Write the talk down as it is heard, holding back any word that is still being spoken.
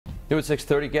New at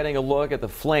 6:30, getting a look at the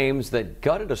flames that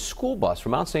gutted a school bus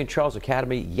from Mount St. Charles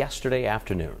Academy yesterday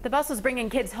afternoon. The bus was bringing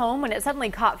kids home when it suddenly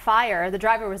caught fire. The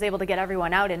driver was able to get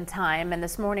everyone out in time, and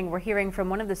this morning we're hearing from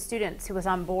one of the students who was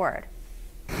on board.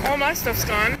 All my stuff's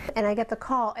gone. And I get the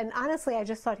call, and honestly, I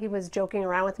just thought he was joking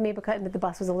around with me because the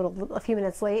bus was a few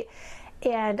minutes late.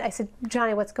 And I said,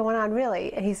 Johnny, what's going on,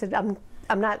 really? And he said,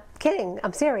 I'm not kidding,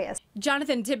 I'm serious.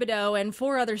 Jonathan Thibodeau and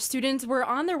 4 other students were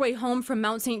on their way home from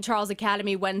Mount St. Charles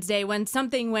Academy Wednesday when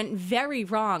something went very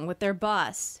wrong with their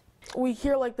bus. We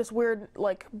hear like this weird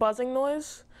buzzing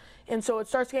noise, and so it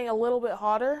starts getting a little bit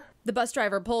hotter. The bus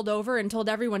driver pulled over and told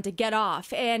everyone to get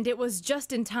off, and it was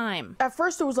just in time. At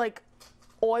first it was like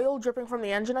oil dripping from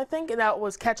the engine, I think, and that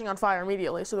was catching on fire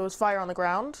immediately, so there was fire on the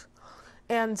ground.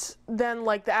 And then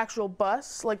the actual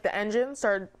bus, the engine,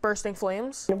 started bursting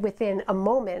flames. Within a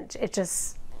moment, it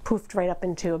just poofed right up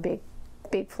into a big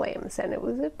flames, and it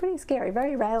was pretty scary,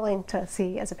 very rattling to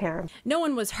see as a parent. No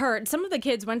one was hurt. Some of the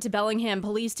kids went to Bellingham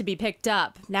Police to be picked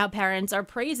up. Now parents are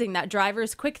praising that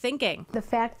driver's quick thinking. The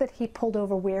fact that he pulled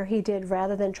over where he did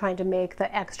rather than trying to make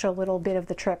the extra little bit of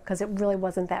the trip, because it really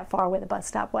wasn't that far where the bus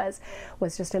stop was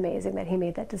just amazing that he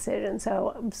made that decision.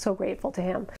 So I'm so grateful to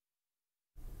him.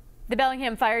 The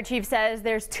Bellingham fire chief says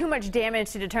there's too much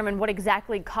damage to determine what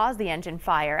exactly caused the engine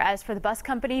fire. As for the bus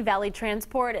company, Valley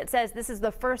Transport, it says this is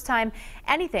the first time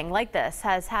anything like this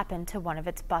has happened to one of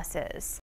its buses.